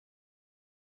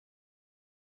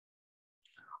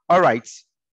All right.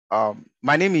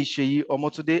 My name is Sheyi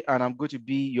Omotude, and I'm going to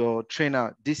be your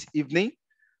trainer this evening.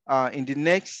 In the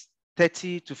next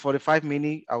 30 to 45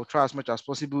 minutes, I will try as much as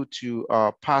possible to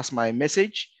pass my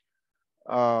message.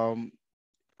 And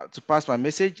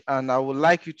I would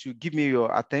like you to give me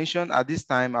your attention. At this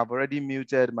time, I've already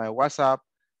muted my WhatsApp,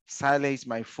 silenced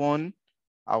my phone.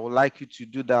 I would like you to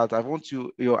do that. I want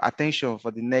your attention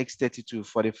for the next 30 to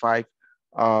 45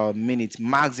 minutes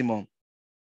maximum.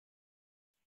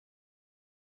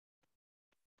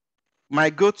 My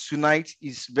goal tonight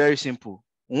is very simple.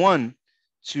 One,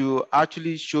 to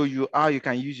actually show you how you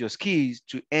can use your skills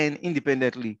to earn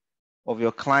independently of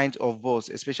your client or boss,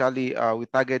 especially we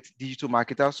target digital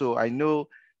marketers. So I know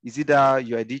it's either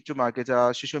you're a digital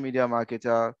marketer, social media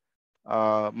marketer,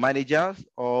 manager,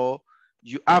 or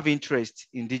you have interest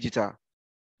in digital.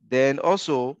 Then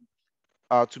also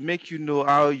to make you know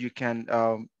how you can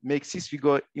make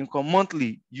six-figure income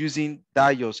monthly using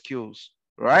that your skills,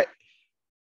 right?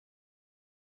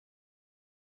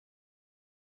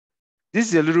 This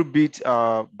is a little bit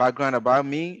background about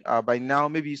me. By now,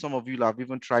 maybe some of you have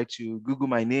even tried to Google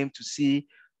my name to see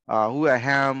who I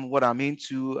am, what I'm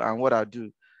into, and what I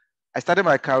do. I started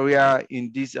my career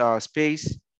in this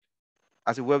space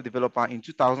as a web developer in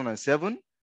 2007,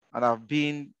 and I've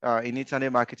been in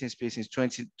internet marketing space since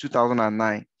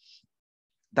 2009.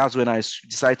 That's when I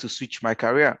decided to switch my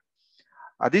career.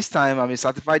 At this time, I'm a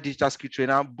certified digital skill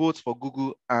trainer, both for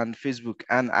Google and Facebook,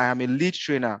 and I am a lead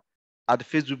trainer at the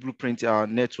Facebook Blueprint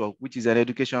Network, which is an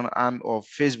education arm of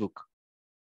Facebook.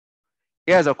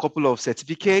 Here's a couple of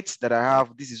certificates that I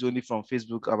have. This is only from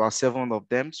Facebook, about 7 of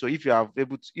them. So if you have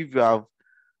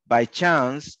by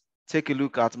chance, take a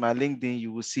look at my LinkedIn,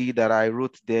 you will see that I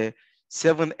wrote the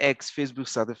 7X Facebook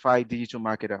certified digital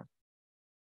marketer.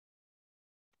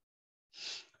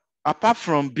 Apart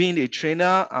from being a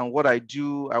trainer and what I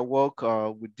do, I work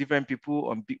with different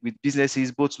people with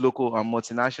businesses, both local and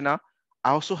multinational. I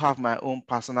also have my own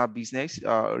personal business.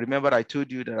 Remember, I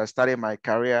told you that I started my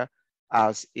career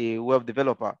as a web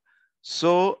developer.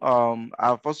 So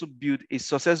I've also built a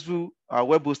successful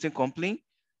web hosting company,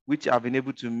 which I've been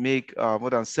able to make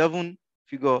more than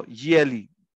 7-figure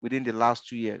yearly within the last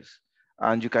 2 years.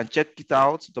 And you can check it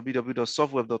out,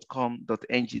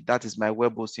 www.softweb.com.ng. That is my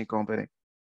web hosting company.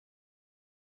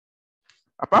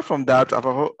 Apart from that,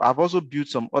 I've also built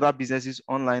some other businesses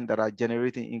online that are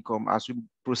generating income. As we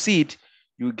proceed,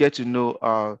 you get to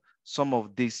know some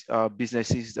of these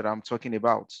businesses that I'm talking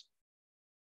about.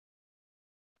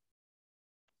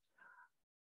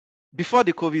 Before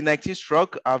the COVID-19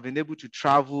 struck, I've been able to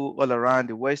travel all around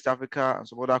the West Africa and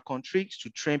some other countries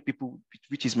to train people,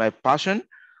 which is my passion.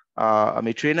 I'm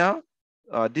a trainer.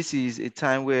 This is a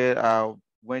time where I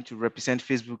went to represent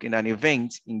Facebook in an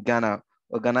event in Ghana,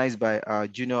 organized by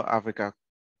Junior Africa.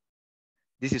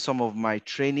 This is some of my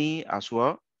training as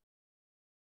well.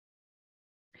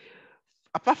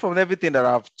 Apart from everything that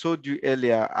I've told you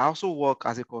earlier, I also work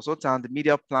as a consultant,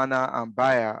 media planner, and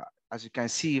buyer. As you can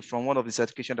see from one of the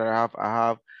certifications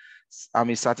that I'm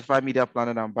a certified media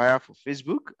planner and buyer for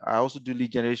Facebook. I also do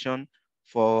lead generation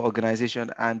for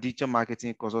organization and digital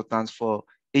marketing consultants for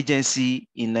agency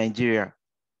in Nigeria.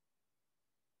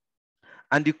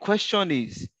 And the question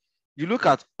is, you look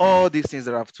at all these things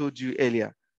that I've told you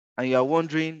earlier, and you are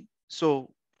wondering,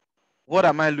 so what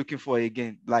am I looking for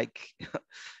again? Like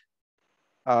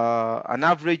an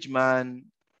average man,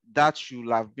 that should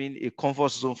have been a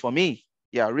comfort zone for me.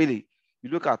 Yeah, really. You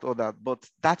look at all that, but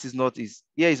that is not it.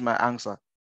 Here is my answer.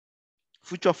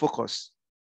 Future focus,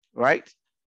 right?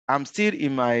 I'm still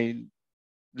in my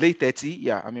late 30.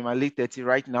 Yeah, I'm in my late 30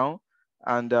 right now.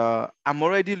 And I'm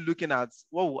already looking at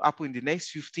what will happen in the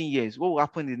next 15 years. What will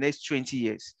happen in the next 20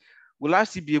 years? Will I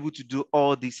still be able to do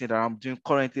all these things that I'm doing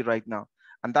currently right now?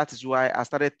 And that is why I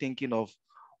started thinking of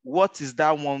what is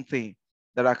that one thing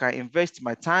that I can invest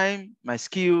my time, my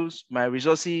skills, my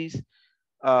resources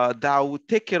that will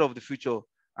take care of the future.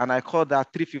 And I call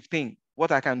that 315,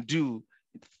 what I can do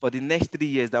for the next 3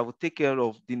 years that will take care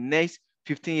of the next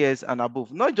 15 years and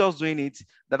above. Not just doing it,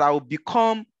 that I will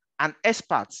become an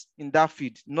expert in that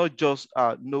field, not just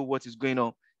know what is going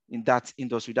on in that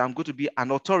industry. That I'm going to be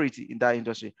an authority in that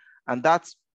industry. And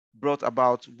that's brought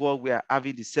about what we are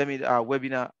having the seminar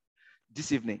webinar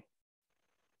this evening.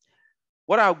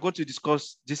 What I'm going to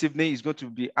discuss this evening is going to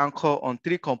be anchored on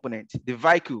 3 components: the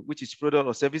vehicle, which is product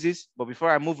or services. But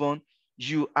before I move on,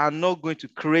 you are not going to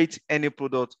create any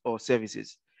product or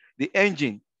services. The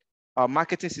engine, our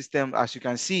marketing system, as you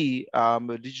can see, I'm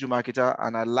a digital marketer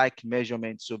and I like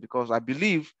measurement. So because I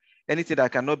believe anything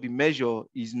that cannot be measured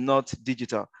is not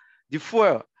digital. The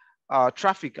fuel,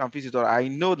 traffic and visitor, I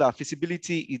know that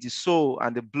feasibility is the soul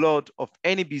and the blood of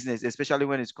any business, especially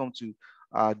when it comes to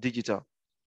digital.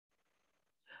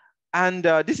 And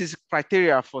this is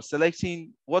criteria for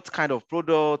selecting what kind of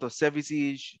product or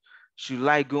services should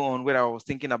I go on, where I was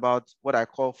thinking about what I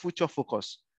call future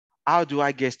focus. How do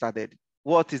I get started?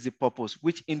 What is the purpose?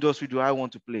 Which industry do I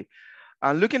want to play?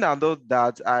 And looking at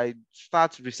that, I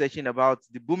start researching about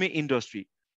the booming industry.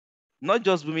 Not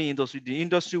just booming industry, the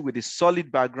industry with a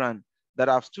solid background that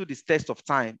have stood the test of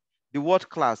time, the world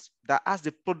class, that has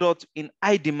the product in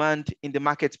high demand in the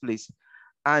marketplace.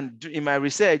 And in my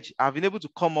research, I've been able to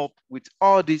come up with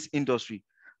all this industry.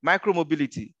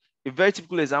 Micromobility, a very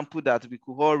typical example that we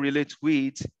could all relate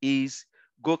with is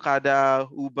Gokada,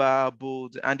 Uber,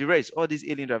 Bolt, and the rest, all these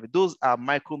alien drivers. Those are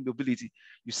micromobility.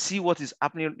 You see what is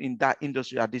happening in that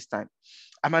industry at this time.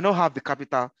 I might not have the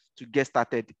capital to get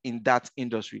started in that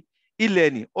industry.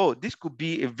 E-learning, oh, this could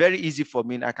be a very easy for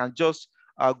me. I can just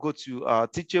go to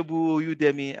Teachable,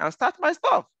 Udemy, and start my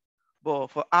stuff. But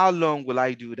for how long will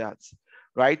I do that?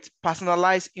 Right?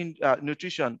 Personalized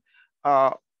nutrition.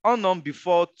 Unknown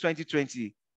before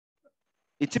 2020,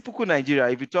 a typical Nigeria,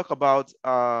 if you talk about,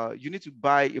 you need to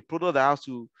buy a product that has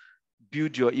to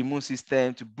build your immune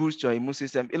system, to boost your immune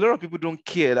system. A lot of people don't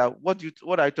care that what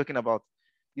are you talking about?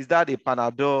 Is that a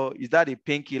Panadol? Is that a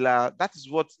painkiller? That is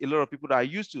what a lot of people are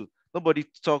used to. Nobody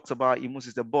talks about immune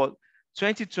system, but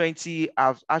 2020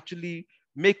 have actually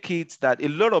make it that a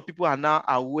lot of people are now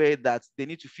aware that they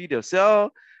need to feed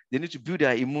themselves, they need to build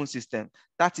their immune system.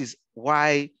 That is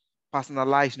why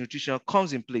personalized nutrition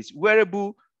comes in place.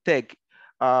 Wearable tech.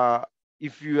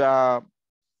 If you are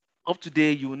up to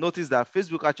date, you will notice that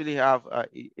Facebook actually have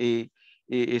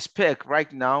a spec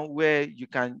right now where you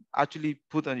can actually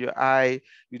put on your eye,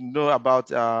 you know about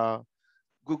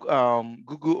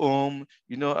Google Home,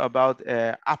 you know about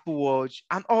Apple Watch,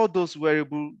 and all those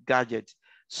wearable gadgets.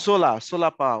 Solar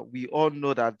power. We all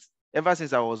know that ever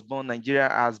since I was born, Nigeria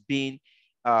has been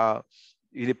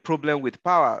in a problem with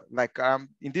power. Like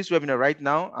in this webinar right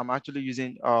now, I'm actually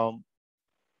using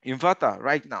inverter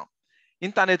right now.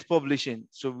 Internet publishing.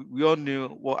 So we all knew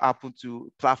what happened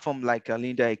to platform like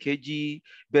Linda Ekeji,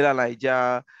 Bella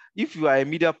Naija. If you are a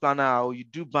media planner or you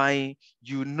do buying,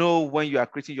 you know when you are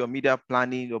creating your media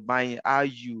planning or buying, how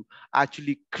you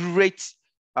actually create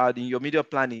in your media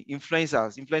planning.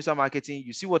 Influencer marketing,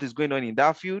 you see what is going on in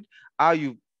that field, how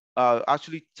you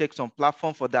actually check some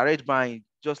platform for direct buying,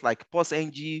 just like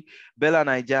PostNG, Bella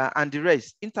Naija, and the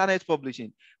rest. Internet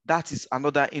publishing, that is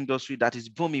another industry that is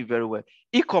booming very well.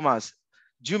 E-commerce,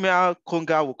 Jumia,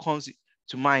 Konga will come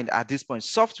to mind at this point.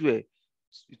 Software,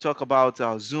 you talk about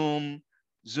Zoom,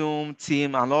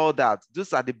 Team, and all that.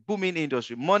 Those are the booming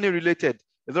industry. Money related,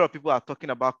 a lot of people are talking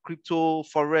about crypto,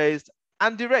 forex,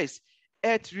 and the rest.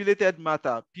 Earth related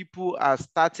matter, people are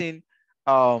starting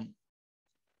health.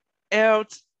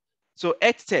 So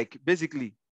earth tech,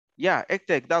 basically. Yeah, earth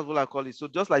tech, that's what I call it. So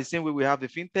just like the same way we have the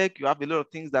fintech, you have a lot of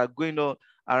things that are going on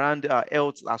around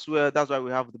health as well. That's why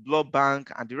we have the blood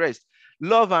bank and the rest.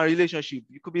 Love and relationship.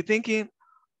 You could be thinking,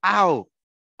 how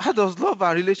does love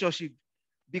and relationship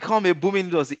become a booming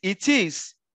industry? It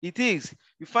is.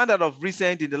 You find out of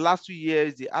recent, in the last 2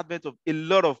 years, the advent of a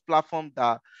lot of platforms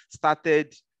that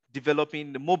started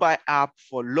developing the mobile app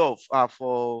for love,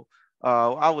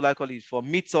 how would I call it, for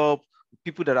meetup,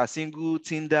 people that are single,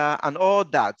 Tinder, and all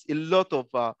that. A lot of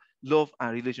love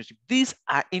and relationship. These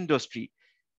are industry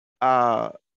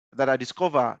that I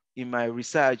discover in my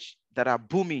research that are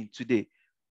booming today.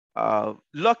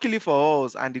 Luckily for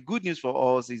us, and the good news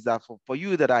for us is that for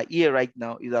you that are here right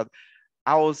now, is that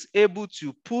I was able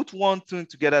to put one thing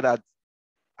together that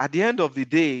at the end of the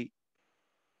day,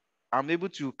 I'm able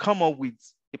to come up with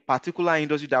a particular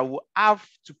industry that will have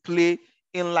to play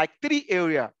in like 3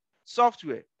 areas: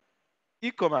 software,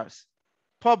 e-commerce,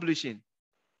 publishing,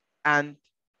 and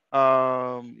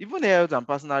even health and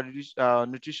personal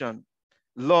nutrition.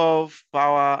 Love,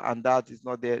 power, and that is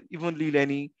not there. Even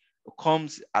learning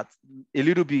comes at a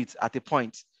little bit at a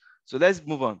point. So let's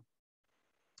move on.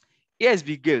 Here's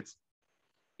Bill Gates.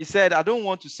 He said, I don't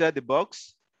want to sell the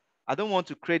box. I don't want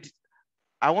to create,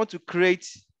 I want to create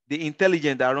the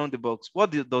intelligence around the box.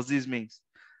 What does this mean?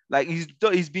 Like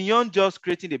it's beyond just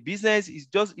creating a business.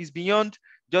 It's beyond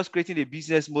just creating a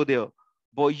business model,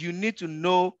 but you need to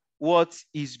know what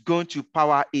is going to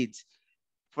power it.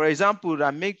 For example,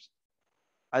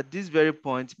 at this very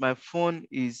point, my phone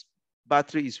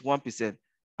battery is 1%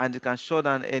 and it can shut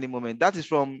down any moment. That is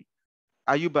from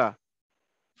Ayuba.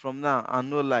 From now and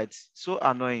no lights. So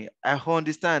annoying. I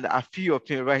understand. I feel your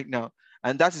pain right now.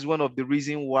 And that is one of the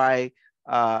reasons why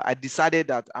I decided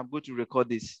that I'm going to record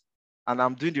this. and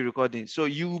I'm doing the recording. So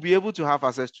you will be able to have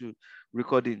access to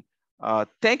recording.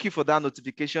 Thank you for that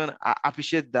notification. I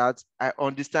appreciate that. I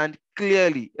understand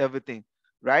clearly everything,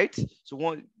 right?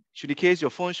 So should in case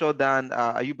your phone shut down,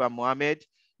 Ayuba Mohammed,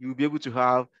 you will be able to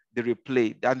have the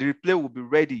replay, and the replay will be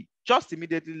ready just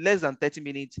immediately, less than 30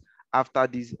 minutes after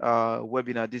this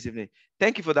webinar this evening.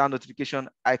 Thank you for that notification.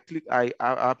 I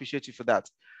appreciate you for that.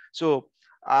 So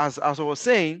as I was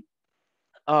saying,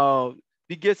 Bill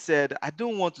Gates said, I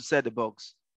don't want to sell the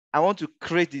box. I want to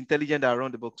create the intelligence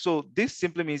around the box. So this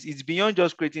simply means it's beyond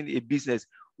just creating a business.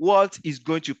 What is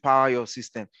going to power your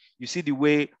system? You see the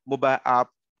way mobile app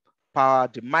power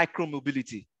the micro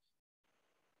mobility.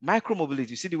 Micro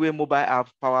mobility, you see the way mobile app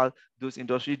power those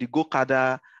industries, the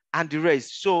Go-Kada and the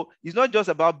rest. So it's not just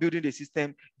about building a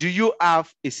system. Do you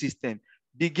have a system?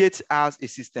 Bill Gates has a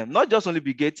system. Not just only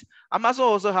Bill Gates, Amazon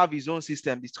also have his own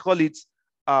system. It's called it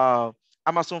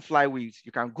Amazon Flywheels.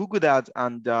 You can Google that,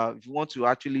 and if you want to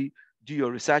actually do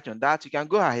your research on that, you can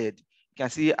go ahead. You can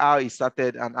see how it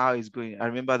started and how it's going. I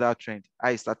remember that trend, how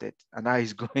it started and how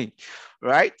it's going,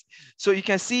 right? So you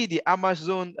can see the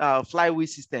Amazon Flywheel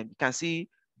system. You can see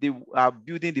they are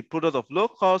building the product of low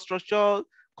cost structure,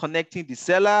 connecting the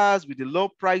sellers with the low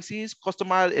prices,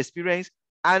 customer experience,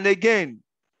 and again,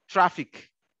 traffic.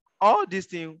 All these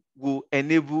things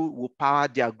will power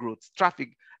their growth. Traffic.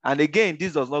 And again,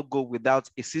 this does not go without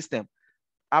a system.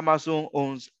 Amazon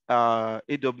owns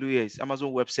AWS,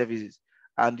 Amazon Web Services.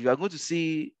 And you are going to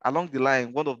see along the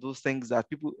line, one of those things that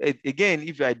people, again,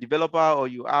 if you're a developer or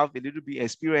you have a little bit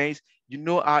experience, you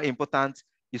know how important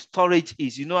the storage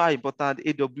is. You know how important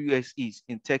AWS is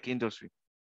in tech industry.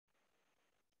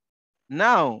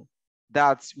 Now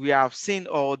that we have seen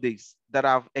all this, that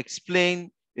I've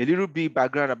explained a little bit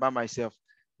background about myself,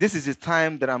 this is the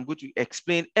time that I'm going to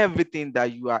explain everything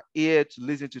that you are here to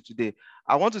listen to today.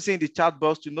 I want to say in the chat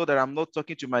box to know that I'm not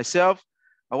talking to myself.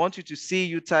 I want you to see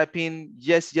you type in,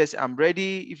 yes, yes, I'm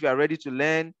ready. If you are ready to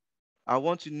learn, I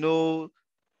want to know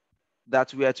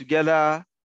that we are together.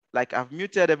 Like, I've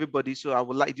muted everybody. So I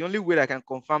would like, the only way I can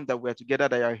confirm that we are together,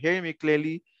 that you are hearing me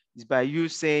clearly, is by you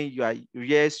saying you are,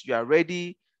 yes, you are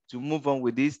ready to move on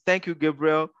with this. Thank you,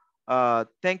 Gabriel.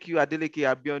 Thank you,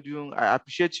 Adeleke Abiodun. I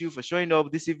appreciate you for showing up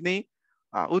this evening.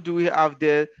 Who do we have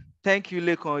there? Thank you,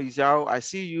 Lekon Izao. I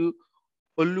see you.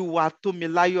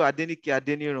 Oluwatomilayo Adenike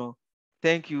Adeniran.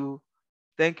 Thank you.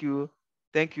 Thank you.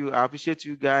 Thank you. I appreciate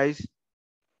you guys.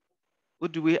 Who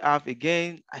do we have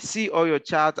again? I see all your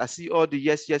chats. I see all the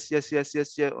yes, yes, yes, yes,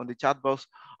 yes, yes on the chat box.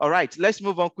 All right, let's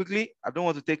move on quickly. I don't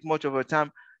want to take much of your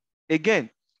time. Again,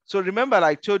 so remember,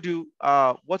 I told you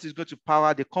what is going to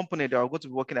power the component that we're going to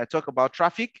be working. I talk about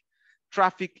traffic.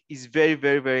 Traffic is very,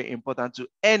 very, very important to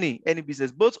any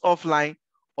business, both offline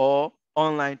or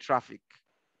online traffic,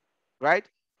 right?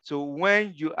 So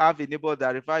when you have a neighbor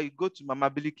that if you go to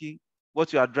Mama Biliki,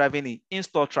 what you are driving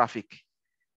in-store traffic.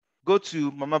 Go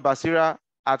to Mama Basira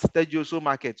at Tejoso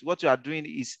Market. What you are doing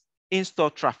is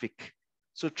in-store traffic.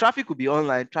 So traffic could be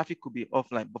online, traffic could be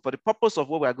offline. But for the purpose of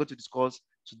what we are going to discuss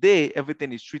today,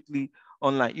 everything is strictly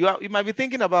online. You might be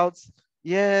thinking about,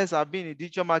 yes, I've been in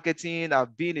digital marketing,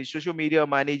 I've been a social media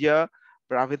manager,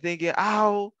 but I've been thinking,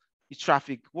 how is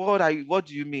traffic? What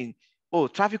do you mean? Oh,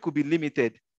 traffic could be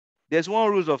limited. There's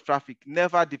one rule of traffic: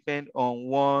 never depend on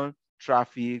one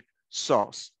traffic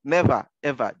source. Never,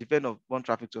 ever depend on one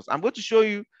traffic source. I'm going to show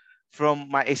you from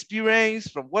my experience,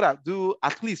 from what I do,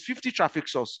 at least 50 traffic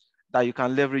sources that you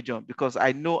can leverage on, because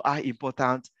I know how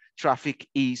important traffic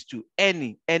is to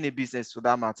any business for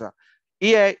that matter.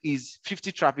 Here is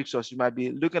 50 traffic sources. You might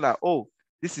be looking at, oh,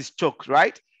 this is choke,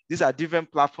 right? These are different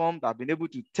platforms that I've been able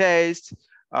to test,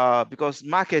 because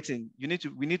marketing, we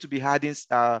need to be adding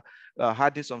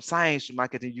some science to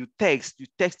marketing. You test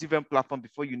different platforms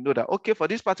before you know that, okay, for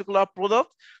this particular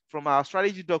product from our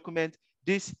strategy document,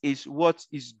 this is what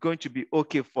is going to be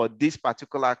okay for this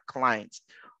particular client,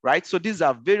 right? So these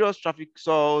are various traffic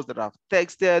sources that I've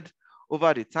tested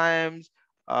over the times.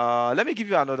 Let me give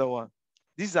you another one.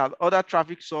 These are other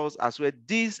traffic sources as well.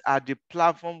 These are the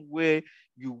platform where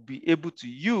you'll be able to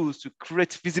use to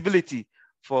create visibility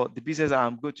for the business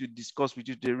I'm going to discuss with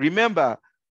you today. Remember,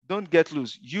 don't get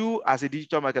loose. You as a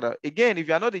digital marketer, again, if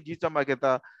you're not a digital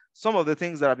marketer, some of the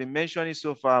things that I've been mentioning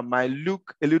so far might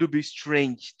look a little bit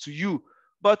strange to you,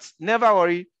 but never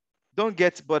worry. Don't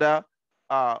get bothered.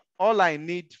 All I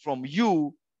need from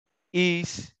you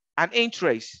is an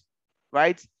interest,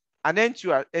 right? An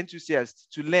enthusiast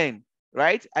to learn,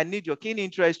 right? I need your keen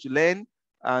interest to learn,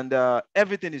 and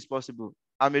everything is possible.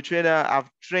 I'm a trainer. I've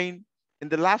trained in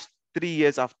the last 3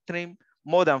 years. I've trained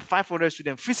more than 500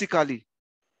 students physically.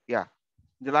 Yeah,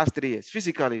 in the last 3 years,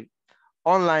 physically,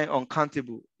 online,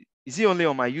 uncountable. Is it only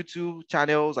on my YouTube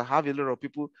channels? I have a lot of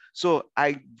people. So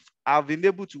I've been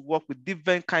able to work with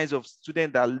different kinds of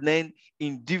students that learn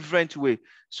in different ways.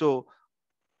 So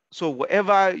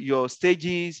whatever your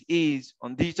stages is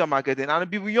on digital marketing, and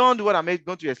beyond what I'm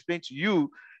going to explain to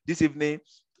you this evening,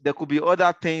 there could be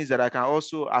other things that I can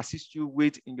also assist you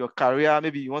with in your career.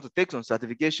 Maybe you want to take some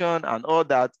certification and all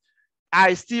that.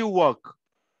 I still work,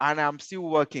 and I'm still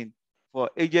working for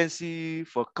agency,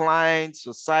 for clients,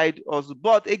 for side also.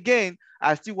 But again,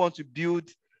 I still want to build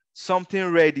something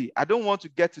ready. I don't want to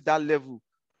get to that level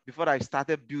before I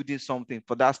started building something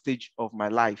for that stage of my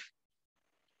life.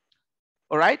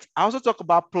 All right. I also talk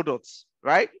about products,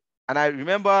 right? And I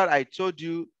remember I told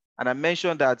you and I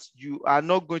mentioned that you are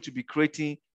not going to be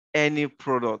creating any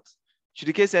product. Should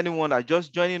in case anyone are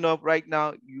just joining up right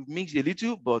now, you mix a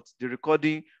little, but the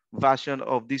recording version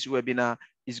of this webinar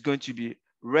is going to be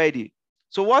ready.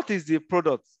 So what is the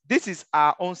product? This is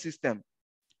our own system.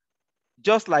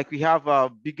 Just like we have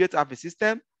Bigot have a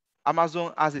system,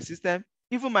 Amazon has a system,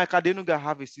 even my Kadenuga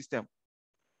have a system.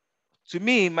 To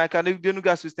me, my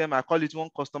Kadenuga system, I call it one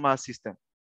customer system.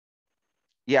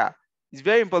 Yeah, it's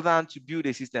very important to build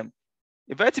a system.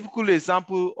 A very typical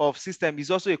example of system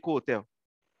is also a co-hotel,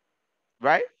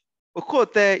 right? A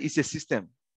co-hotel is a system.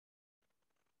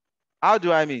 How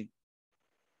do I mean?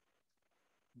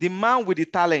 The man with the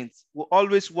talent will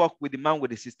always work with the man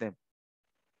with the system.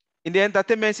 In the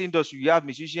entertainment industry, we have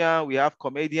musician, we have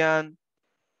comedian,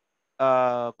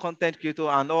 content creator,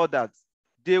 and all that.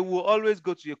 They will always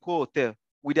go to a co-hotel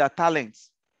with their talents.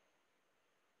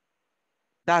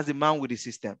 That's the man with the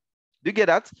system. Do you get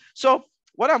that? So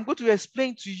what I'm going to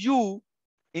explain to you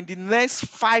in the next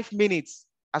 5 minutes,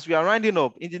 as we are rounding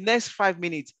up, in the next 5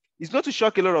 minutes, is going to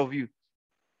shock a lot of you.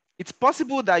 It's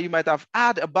possible that you might have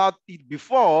heard about it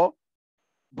before,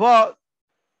 but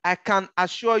I can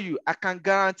assure you, I can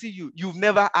guarantee you, you've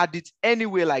never had it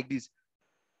anywhere like this.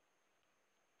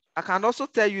 I can also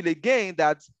tell you again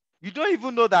that you don't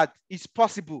even know that it's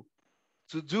possible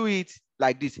to do it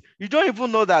like this. You don't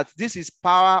even know that this is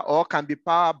power or can be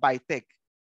powered by tech.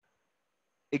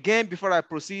 Again, before I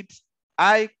proceed,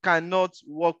 I cannot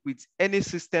work with any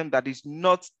system that is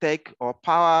not tech or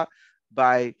powered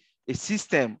by a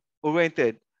system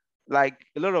oriented. Like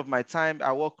a lot of my time,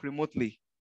 I work remotely.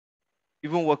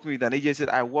 Even working with an agency,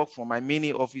 I work from my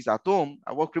mini office at home,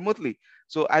 I work remotely.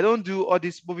 So I don't do all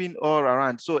this moving all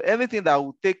around. So anything that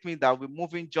will take me, that will be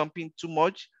moving, jumping too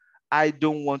much, I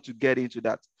don't want to get into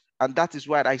that. And that is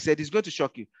why I said it's going to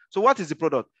shock you. So what is the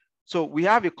product? So we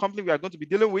have a company we are going to be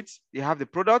dealing with. They have the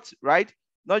product, right?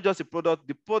 Not just the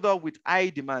product with high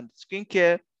demand,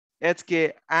 skincare,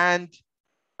 healthcare, and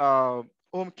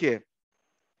home care.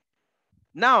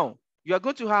 Now, you are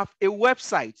going to have a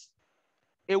website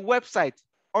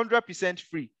 100%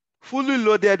 free, fully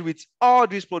loaded with all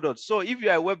these products. So if you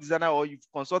are a web designer or you've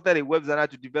consulted a web designer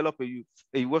to develop a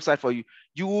website for you,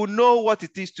 you will know what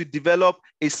it is to develop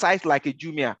a site like a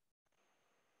Jumia.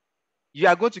 You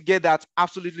are going to get that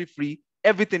absolutely free.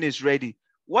 Everything is ready.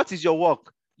 What is your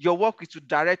work? Your work is to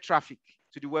direct traffic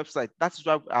to the website. That's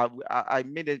why I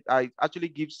made it. I actually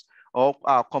gives or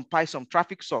compile some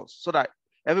traffic source so that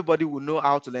everybody will know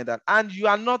how to learn that. And you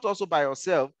are not also by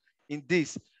yourself in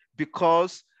this,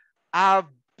 because I've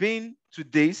been to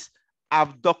this,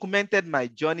 I've documented my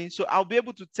journey, so I'll be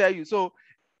able to tell you. So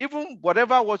even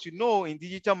whatever what you know in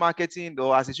digital marketing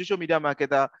or as a social media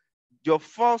marketer, your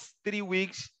first 3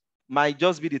 weeks might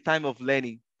just be the time of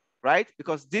learning, right?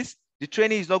 Because the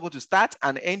training is not going to start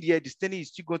and end here. This training is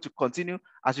still going to continue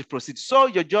as we proceed. So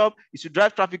your job is to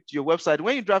drive traffic to your website.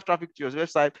 When you drive traffic to your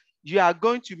website, you are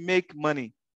going to make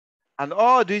money. And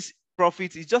all these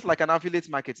profits is just like an affiliate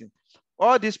marketing.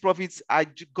 All these profits are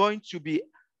going to be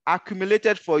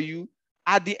accumulated for you.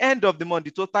 At the end of the month,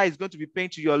 the total is going to be paying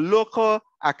to your local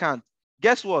account.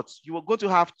 Guess what? You are going to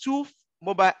have 2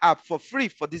 mobile apps for free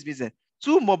for this business.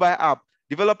 2 mobile apps.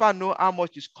 Developer know how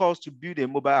much it costs to build a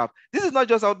mobile app. This is not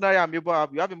just ordinary mobile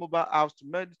app. You have a mobile app to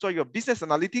monitor your business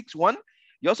analytics. One,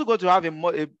 you're also going to have a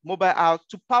mobile app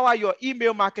to power your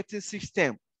email marketing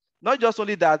system. Not just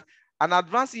only that, an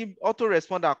advanced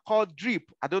autoresponder called Drip.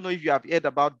 I don't know if you have heard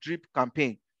about Drip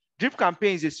campaign. Drip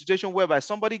campaign is a situation whereby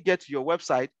somebody gets to your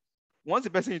website. Once the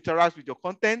person interacts with your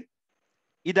content,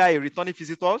 either a returning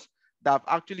visitors that have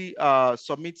actually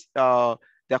submit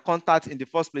their contact in the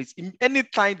first place. Any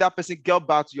time that person gets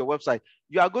back to your website,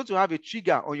 you are going to have a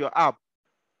trigger on your app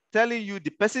telling you the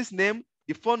person's name,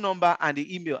 the phone number, and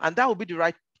the email. And that will be the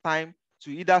right time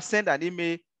to either send an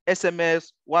email,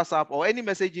 SMS, WhatsApp, or any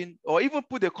messaging, or even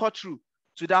put a call through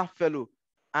to that fellow.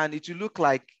 And it will look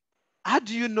like, how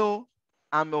do you know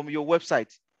I'm on your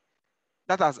website?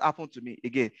 That has happened to me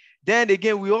again. Then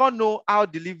again, we all know how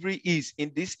delivery is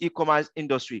in this e-commerce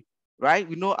industry, right?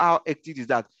 We know how hectic is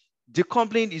that. The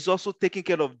company is also taking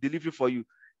care of delivery for you.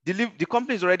 The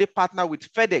company is already partnered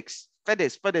with FedEx.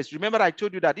 FedEx. Remember, I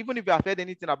told you that even if you have heard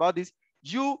anything about this,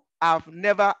 you have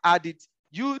never had it.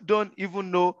 You don't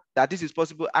even know that this is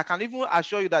possible. I can even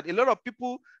assure you that a lot of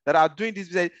people that are doing this,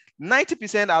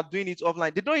 90% are doing it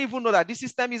offline. They don't even know that this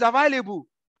system is available.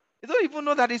 They don't even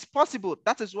know that it's possible.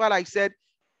 That is why I said,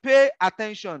 pay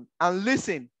attention and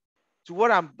listen to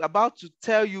what I'm about to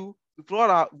tell you,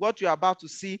 what you're about to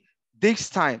see this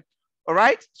time. All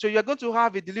right? So you're going to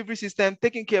have a delivery system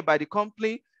taken care by the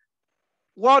company,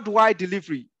 worldwide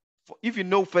delivery. If you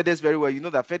know FedEx very well, you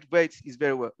know that FedEx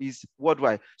is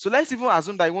worldwide. So let's even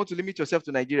assume that you want to limit yourself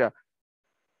to Nigeria.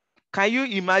 Can you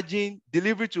imagine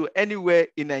delivery to anywhere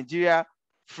in Nigeria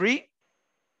free?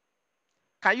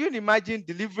 Can you imagine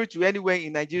delivery to anywhere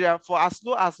in Nigeria for as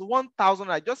low as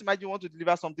 1,000? I just imagine you want to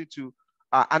deliver something to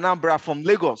Anambra from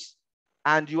Lagos,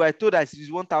 and you are told that it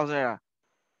is 1,000.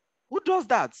 Who does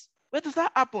that? Where does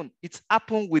that happen? It's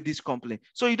happened with this company.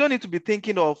 So you don't need to be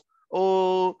thinking of,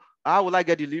 oh, how will I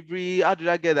get delivery? How did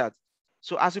I get that?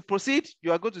 So as you proceed,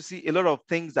 you are going to see a lot of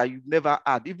things that you've never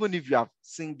had, even if you have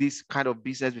seen this kind of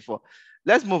business before.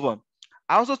 Let's move on.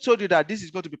 I also told you that this is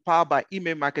going to be powered by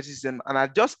email marketing system, and I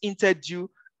just hinted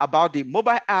you about the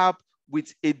mobile app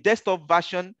with a desktop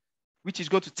version, which is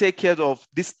going to take care of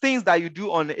these things that you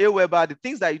do on Aweber, the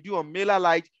things that you do on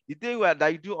MailerLite, the things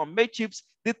that you do on Mailchips,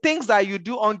 the things that you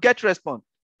do on GetResponse.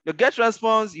 Your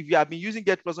GetResponse, if you have been using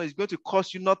GetResponse, is going to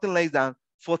cost you nothing less than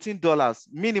 $14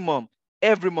 minimum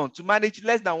every month to manage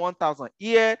less than 1,000.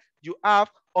 Here you have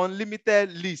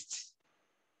unlimited lists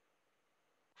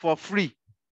for free.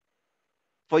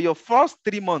 For your first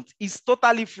 3 months, it's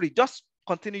totally free. Just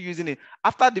continue using it.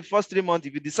 After the first 3 months,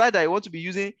 if you decide that you want to be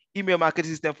using email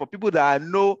marketing system for people that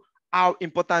know how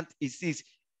important it is,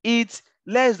 it's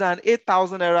less than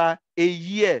 8,000 naira a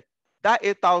year. That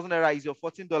 8,000 naira is your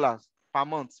 $14 per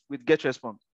month with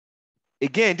GetResponse.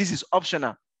 Again, this is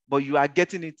optional, but you are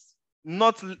getting it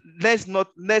not less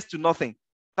to nothing.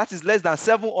 That is less than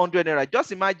 700 naira.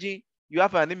 Just imagine you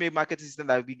have an email marketing system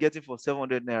that you'll be getting for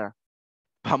 700 naira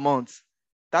per month.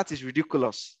 That is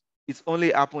ridiculous. It's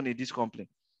only happened in this company.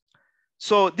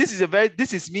 So this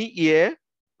is me here,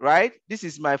 right? This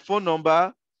is my phone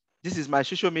number. This is my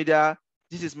social media.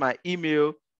 This is my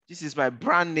email. This is my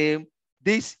brand name.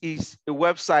 This is a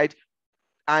website.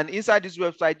 And inside this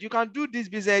website, you can do this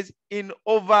business in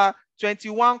over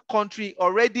 21 countries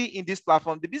already in this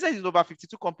platform. The business is over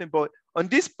 52 companies, but on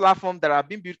this platform that have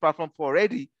been built platform for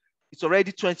already, it's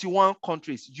already 21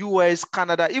 countries, US,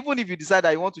 Canada. Even if you decide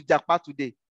that you want to jackpot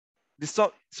today,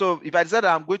 so if I decide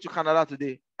that I'm going to Canada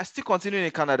today, I still continue in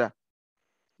Canada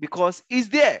because it's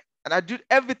there and I do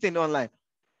everything online.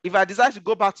 If I decide to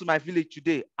go back to my village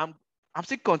today, I'm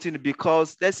still continuing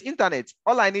because there's internet.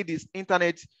 All I need is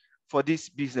internet for this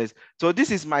business. So this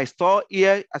is my store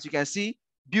here, as you can see,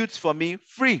 built for me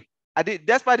free.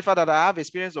 Despite the fact that I have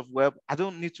experience of web, I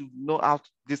don't need to know how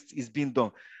this is being done.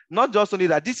 Not just only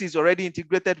that, this is already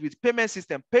integrated with payment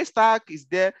system. Paystack is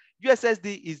there,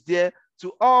 USSD is there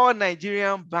to all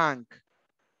Nigerian bank.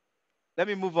 Let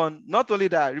me move on. Not only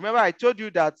that, remember I told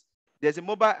you that there's a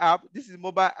mobile app. This is a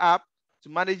mobile app to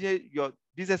manage your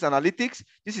business analytics.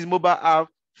 This is mobile app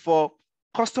for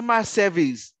customer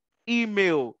service,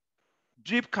 email,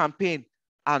 drip campaign,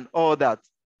 and all that.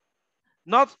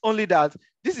 Not only that,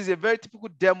 this is a very typical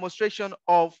demonstration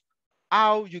of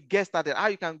how you get started, how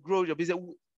you can grow your business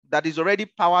that is already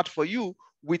powered for you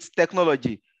with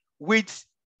technology. With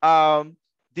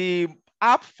the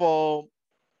app for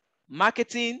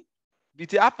marketing, with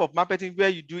the app of marketing where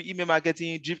you do email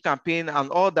marketing, drip campaign, and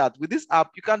all that. With this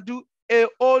app, you can do a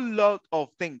whole lot of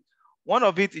things. One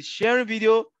of it is sharing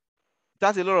video. It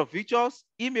has a lot of features.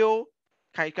 Email,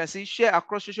 you can see share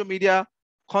across social media,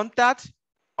 contact,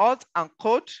 alt and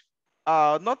code.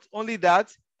 Not only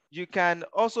that, you can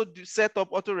also set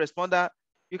up autoresponder.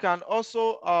 You can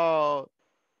also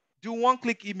do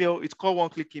one-click email. It's called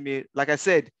one-click email. Like I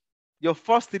said, your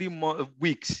first 3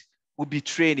 weeks will be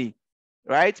training,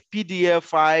 right? PDF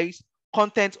files,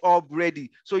 content all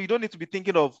ready. So you don't need to be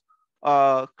thinking of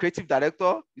creative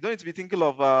director. You don't need to be thinking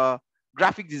of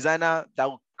graphic designer that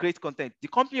will create content. The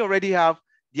company already have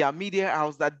their media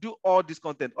house that do all this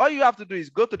content. All you have to do is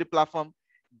go to the platform,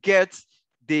 get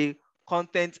the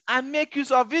content, and make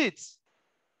use of it.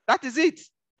 That is it.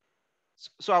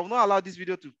 So I will not allow this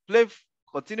video to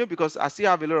continue because I still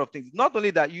have a lot of things. Not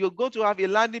only that, you're going to have a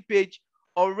landing page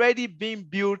already being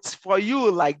built for you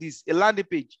like this. A landing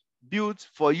page built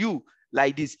for you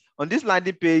like this. On this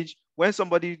landing page, When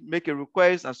somebody make a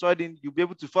request and suddenly you'll be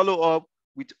able to follow up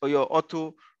with your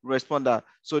auto responder.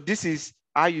 So this is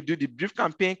how you do the brief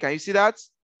campaign. Can you see that?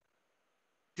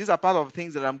 These are part of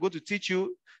things that I'm going to teach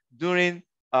you during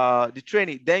the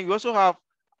training. Then you also have,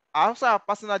 I also have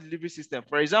personal delivery system.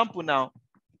 For example, now,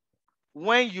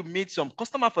 when you meet some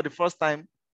customer for the first time,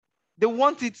 they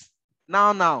want it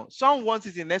now. Some want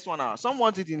it in the next 1 hour. Some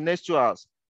want it in the next 2 hours.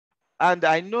 And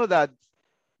I know that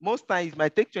most times it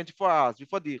might take 24 hours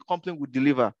before the company will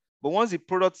deliver. But once the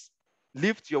products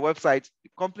leave to your website, the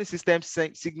company system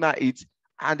signal it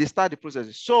and they start the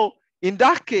process. So in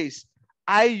that case,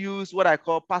 I use what I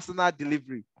call personal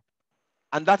delivery.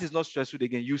 And that is not stressful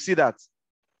again. You see that.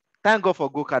 Thank God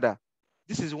for GoCada.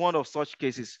 This is one of such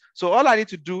cases. So all I need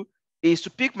to do is to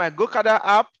pick my GoCada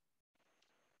app,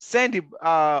 send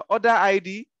the order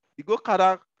ID, the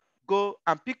GoCada, go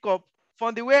and pick up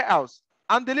from the warehouse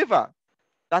and deliver.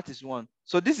 That is one.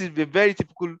 So this is a very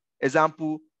typical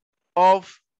example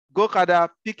of GoCada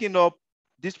picking up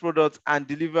this product and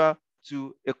deliver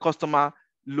to a customer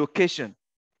location,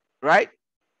 right?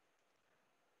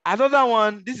 Another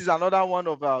one, this is another one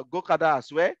of GoCada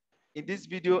as well. In this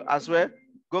video as well,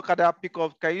 GoCada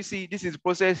pickup. Can you see this is the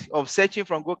process of searching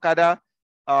from GoCada?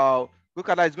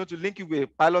 GoCada is going to link you with a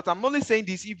pilot. I'm only saying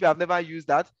this if you have never used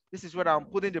that. This is where I'm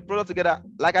putting the product together.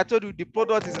 Like I told you, the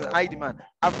product is in high demand.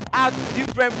 I've had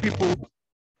different people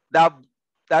that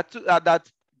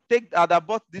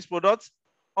bought this product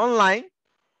online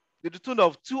to the tune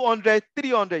of 200,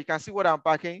 300. You can see what I'm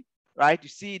packing, right? You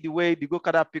see the way the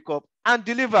GoCada pick up and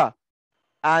deliver.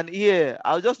 And here,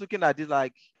 I was just looking at this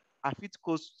like, I fit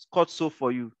cut so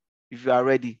for you if you are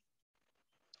ready.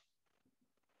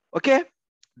 Okay,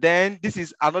 then this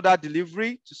is another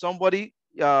delivery to somebody.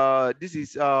 This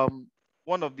is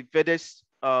one of the FedEx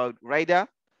rider,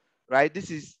 right? This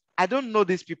is, I don't know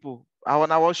these people. I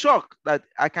was shocked that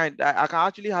I can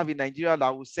actually have in Nigeria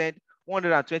that will send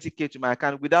 120K to my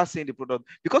account without seeing the product.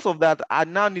 Because of that, I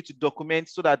now need to document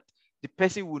so that the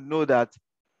person will know that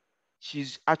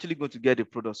she's actually going to get the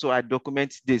product. So I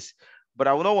document this, but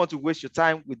I will not want to waste your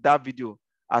time with that video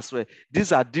as well.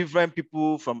 These are different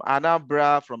people from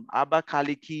Anambra, from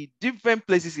Abakaliki, different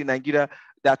places in Nigeria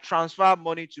that transfer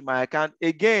money to my account.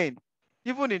 Again,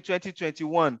 even in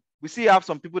 2021, we still have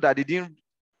some people that they didn't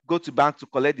go to bank to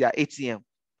collect their ATM.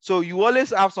 So you always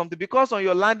have something, because on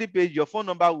your landing page, your phone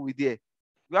number will be there.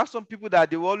 You have some people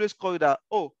that they will always call you that,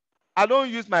 oh, I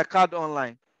don't use my card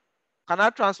online. Can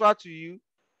I transfer to you?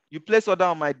 You place order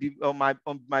on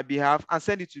my behalf and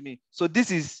send it to me. So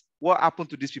this is what happened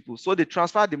to these people. So they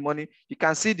transfer the money. You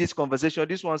can see this conversation.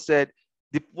 This one said,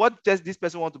 what just this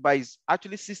person want to buy is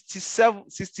actually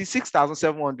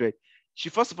 66,700. She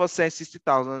first of all sent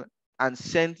 60,000 and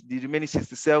sent the remaining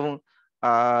 67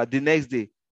 the next day.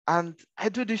 And I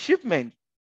do the shipment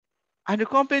and the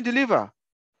company deliver.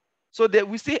 So that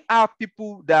we still have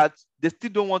people that they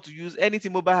still don't want to use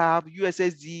anything mobile app,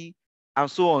 USSD, and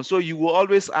so on. So you will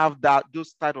always have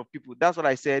those type of people. That's what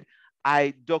I said.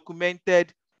 I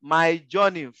documented my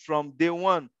journey from day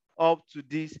one up to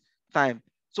this time.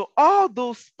 So all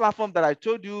those platforms that I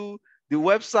told you, the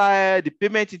website, the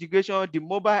payment integration, the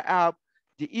mobile app,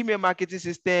 the email marketing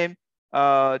system,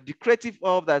 the creative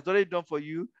hub that's already done for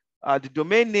you, the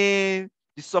domain name,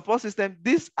 the support system,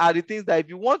 these are the things that if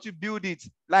you want to build it,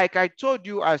 like I told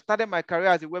you, I started my career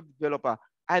as a web developer.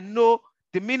 I know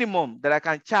the minimum that I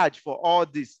can charge for all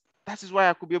this. That is why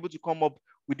I could be able to come up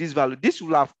with this value. This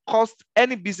will have cost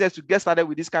any business to get started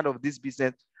with this kind of this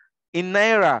business in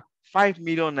Naira, 5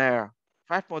 million Naira,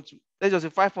 5.2, let's just say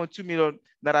 5.2 million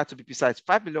Naira to be precise,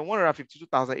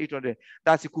 5,152,800.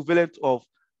 That's equivalent of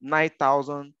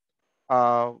 $9,000,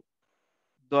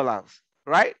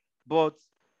 right? But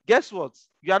guess what?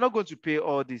 You are not going to pay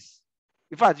all this.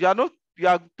 In fact, you are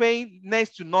paying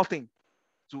next to nothing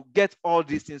to get all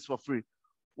these things for free.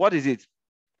 What is it?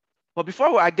 But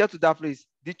before I get to that place,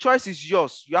 the choice is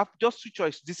yours. You have just two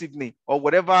choices this evening or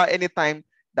whatever, anytime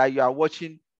that you are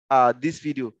watching this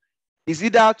video. Is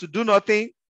either to do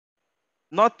nothing,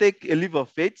 not take a leap of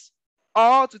faith,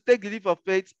 or to take a leap of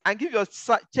faith and give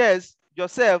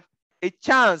yourself a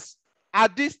chance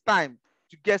at this time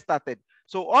to get started.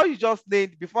 So all you just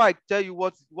need, before I tell you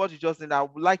what you just need, I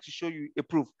would like to show you a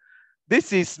proof.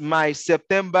 This is my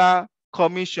September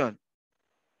commission.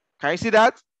 Can you see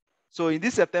that? So in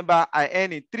this September, I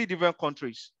earned in 3 different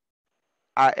countries.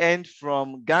 I earned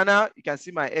from Ghana. You can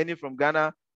see my earning from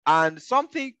Ghana. And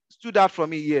something stood out for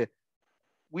me here.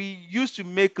 We used to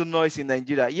make a noise in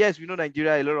Nigeria. Yes, we know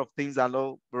Nigeria, a lot of things are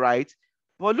not right.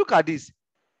 But look at this.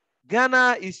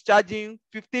 Ghana is charging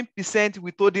 15%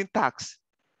 withholding tax.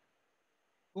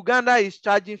 Uganda is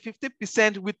charging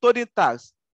 15% withholding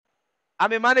tax.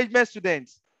 I'm a management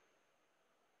student.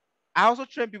 I also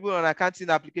train people on accounting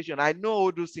application. I know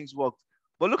all those things work.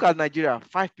 But look at Nigeria,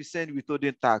 5%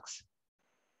 withholding tax.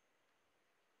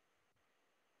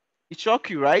 It shocked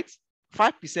you, right?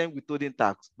 5% withholding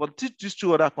tax. But these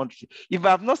two other countries, if I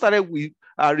have not started with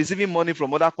receiving money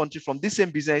from other countries from this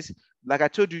same business, like I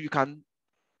told you, you can,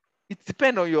 it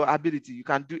depends on your ability. You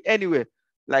can do anywhere.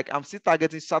 Like I'm still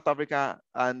targeting South Africa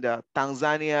and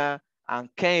Tanzania and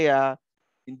Kenya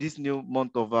in this new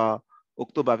month of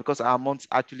October, because our month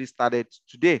actually started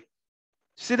today.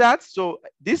 See that? So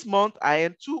this month I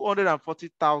earned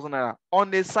 240,000 naira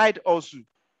on a side also.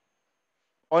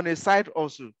 On a side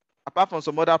also, apart from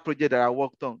some other project that I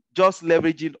worked on, just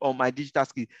leveraging on my digital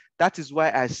skill. That is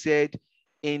why I said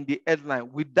in the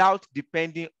headline, without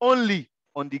depending only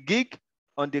on the gig,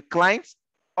 on the clients,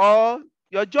 or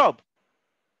your job.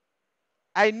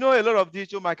 I know a lot of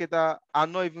digital marketers are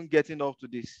not even getting up to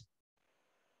this.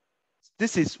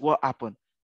 This is what happened.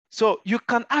 So you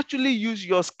can actually use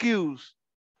your skills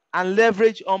and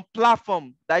leverage on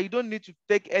platform that you don't need to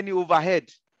take any overhead.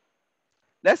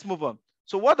 Let's move on.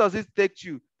 So what does it take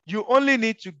you? You only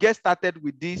need to get started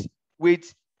with this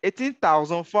with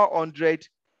 18,400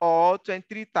 or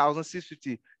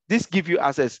 23,650. This gives you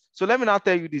access. So let me now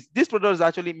tell you this. This product is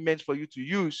actually meant for you to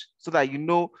use so that you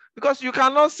know, because you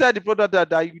cannot sell the product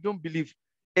that you don't believe.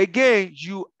 Again,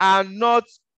 you are not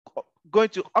going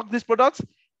to hug this product.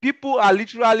 People are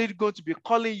literally going to be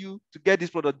calling you to get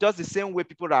this product, just the same way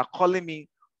people are calling me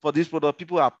for this product.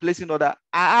 People are placing order.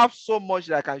 I have so much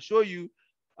that I can show you,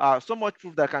 so much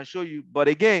proof that I can show you. But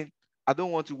again, I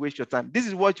don't want to waste your time. This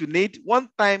is what you need. One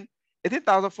time,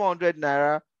 18,400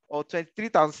 naira or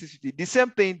 23,650. The same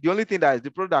thing. The only thing that is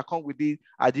the product that comes with it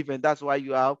are different. That's why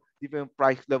you have different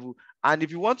price level. And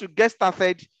if you want to get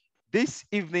started this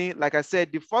evening, like I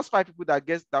said, the first 5 people that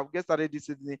will get started this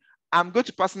evening, I'm going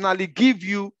to personally give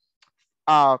you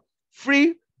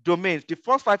free domains. The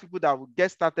first 5 people that will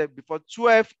get started before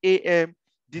 12 a.m.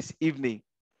 this evening,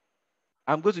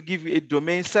 I'm going to give you a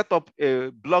domain, set up a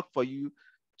blog for you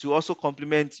to also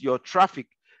complement your traffic.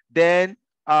 Then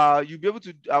you'll be able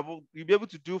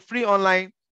to do free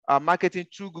online marketing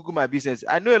through Google My Business.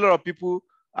 I know a lot of people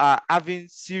are having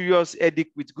serious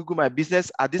headache with Google My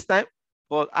Business at this time,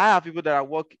 but I have people that are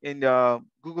work in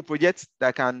Google projects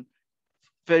that can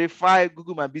verify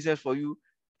Google My Business for you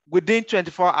within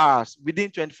 24 hours.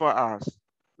 Within 24 hours,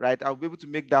 right? I'll be able to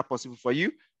make that possible for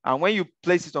you. And when you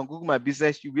place it on Google My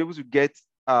Business, you'll be able to get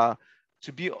to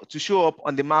show up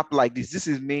on the map like this. This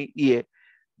is me here.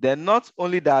 Then not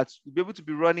only that, you'll be able to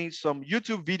be running some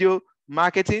YouTube video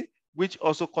marketing, which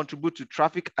also contribute to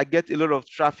traffic. I get a lot of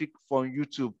traffic from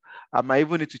YouTube. I might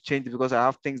even need to change it because I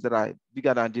have things that are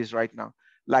bigger than this right now.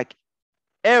 Like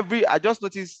I just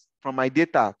noticed from my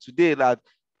data today that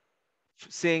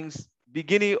since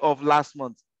beginning of last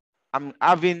month, I'm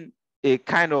having a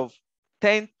kind of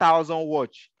 10,000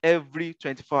 watch every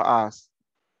 24 hours.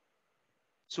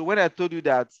 So when I told you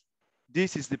that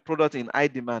this is the product in high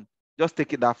demand, just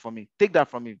take that from me. Take that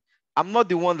from me. I'm not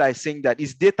the one that is saying that.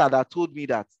 It's data that told me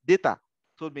that. Data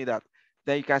told me that.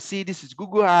 Then you can see this is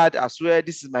Google Ad as well.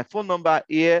 This is my phone number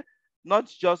here. Not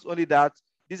just only that,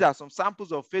 these are some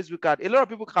samples of Facebook ad. A lot of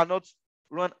people cannot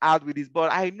run ad with this, but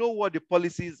I know what the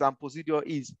policies and procedure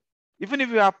is. Even if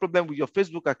you have problem with your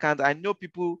Facebook account, I know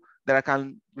people that I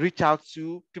can reach out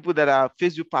to, people that are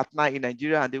Facebook partner in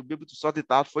Nigeria, and they'll be able to sort it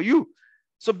out for you.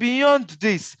 So beyond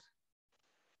this,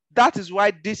 that is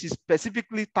why this is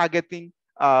specifically targeting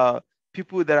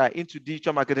people that are into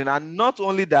digital marketing. And not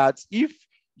only that, if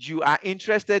you are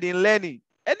interested in learning,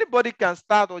 anybody can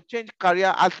start or change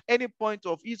career at any point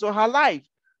of his or her life.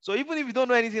 So even if you don't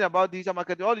know anything about digital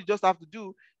marketing, all you just have to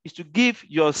do is to give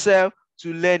yourself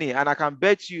to learning. And I can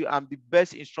bet you I'm the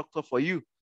best instructor for you.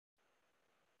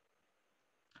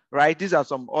 Right? These are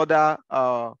some other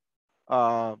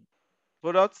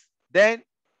products. Then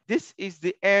this is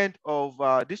the end of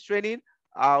this training.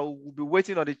 I will be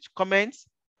waiting on the comments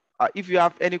if you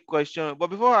have any question. But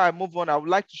before I move on, I would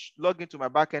like to log into my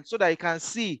backend so that you can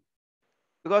see,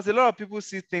 because a lot of people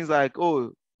see things like,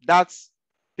 oh, that's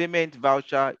payment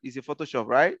voucher is a Photoshop,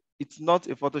 right? It's not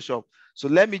a Photoshop. So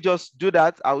let me just do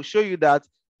that. I will show you that.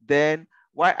 Then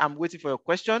while I'm waiting for your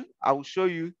question, I will show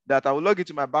you that I will log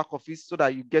into my back office so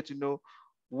that you get to know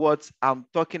what I'm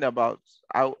talking about.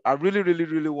 I really, really,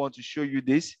 really want to show you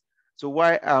this. So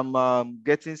while I'm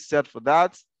getting set for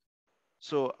that,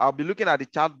 so I'll be looking at the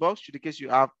chat box in case you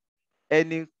have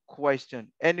any question,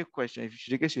 if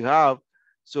in case you have.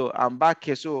 So I'm back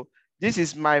here. So this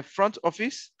is my front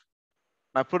office,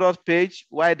 my product page.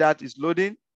 While that is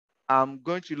loading, I'm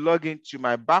going to log into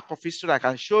my back office so that I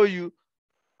can show you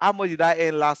how much did I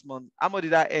earn last month? How much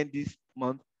did I earn this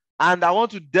month? And I want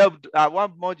to double,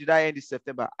 what month did I earn this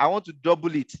September? I want to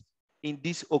double it in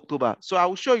this October. So I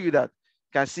will show you that.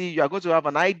 You can see you are going to have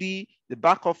an ID, the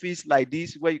back office like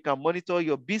this, where you can monitor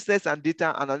your business and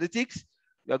data analytics.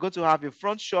 You are going to have a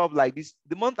front shop like this.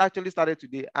 The month actually started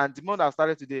today, and the month I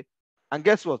started today. And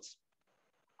guess what?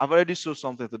 I've already sold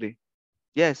something today.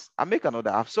 Yes, I make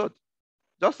another. I've sold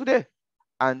just today.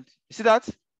 And you see that?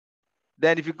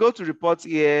 Then if you go to reports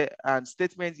here and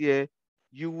statements here,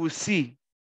 you will see.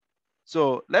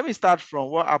 So let me start from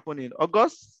what happened in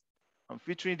August. I'm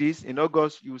featuring this in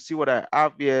August. You will see what I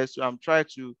have here. So I'm trying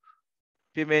to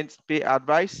pay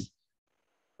advice,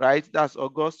 right? That's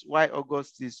August. Why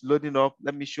August is loading up?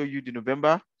 Let me show you the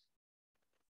November.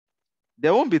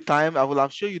 There won't be time. I will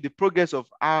have shown you the progress of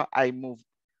how I move,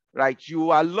 right? You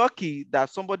are lucky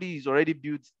that somebody has already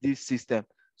built this system.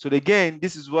 So again,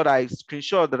 this is what I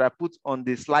screenshot that I put on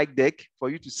the slide deck for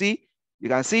you to see. You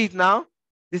can see it now.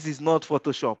 This is not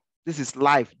Photoshop. This is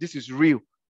live. This is real.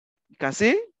 You can see,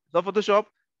 it's not Photoshop.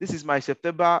 This is my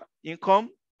September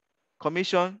income,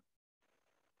 commission.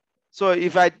 So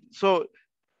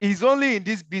it's only in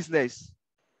this business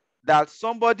that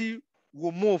somebody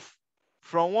will move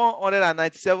from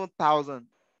 197,000.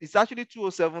 It's actually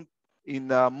 207 in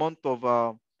the month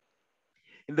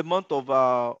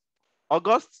of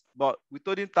August, but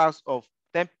withholding tax of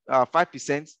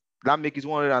 5%, that makes it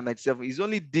 197. It's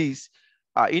only this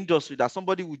industry that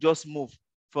somebody will just move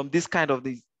from this kind of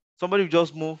this. Somebody will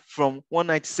just move from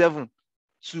 197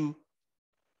 to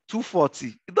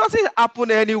 240. It doesn't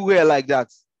happen anywhere like that.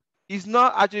 It's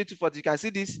not actually 240. You can see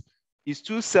this is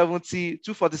 270,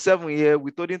 247 here,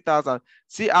 withholding tax. And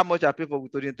see how much I pay for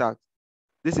withholding tax.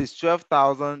 This is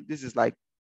 12,000. This is like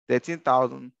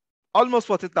 13,000, almost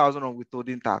 14,000 on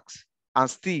withholding tax. And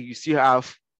still, you still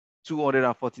have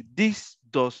 240. This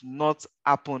does not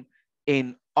happen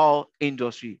in all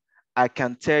industry. I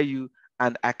can tell you,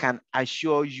 and I can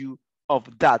assure you of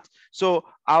that. So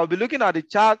I'll be looking at the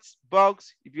chat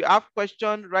box. If you have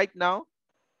question right now,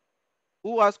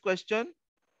 who has question?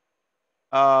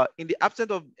 In the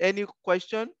absence of any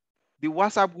question, the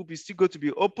WhatsApp group is still going to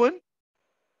be open,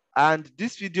 and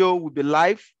this video will be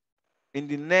live in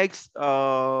the next,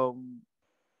 let's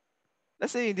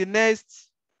say in the next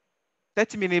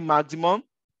 30-minute maximum,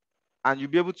 and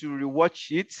you'll be able to rewatch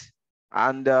it,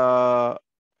 and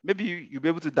maybe you'll be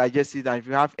able to digest it. And if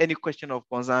you have any question of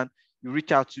concern, you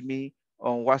reach out to me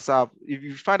on WhatsApp. If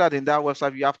you find out in that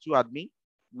WhatsApp, you have two admin.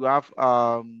 You have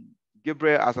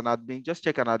Gabriel as an admin. Just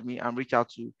check an admin and reach out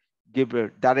to Gabriel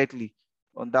directly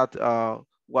on that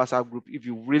WhatsApp group if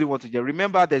you really want to get.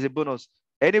 Remember, there's a bonus.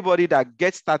 Anybody that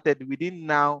gets started within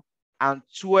now and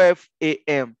 12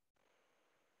 a.m.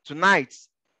 tonight,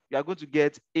 you are going to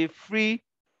get a free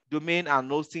domain and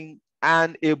hosting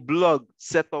and a blog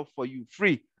set up for you,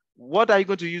 free. What are you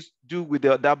going to do with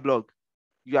that blog?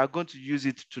 You are going to use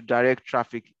it to direct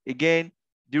traffic. Again,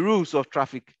 the rules of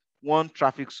traffic. One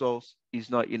traffic source is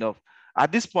not enough.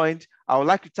 At this point, I would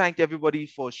like to thank everybody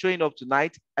for showing up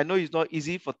tonight. I know it's not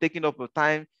easy for taking up your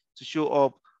time to show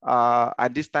up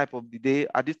at this time of the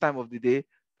day.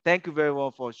 Thank you very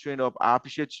much for showing up. I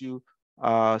appreciate you.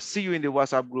 See you in the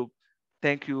WhatsApp group.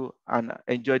 Thank you and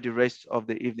enjoy the rest of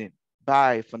the evening.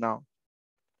 Bye for now.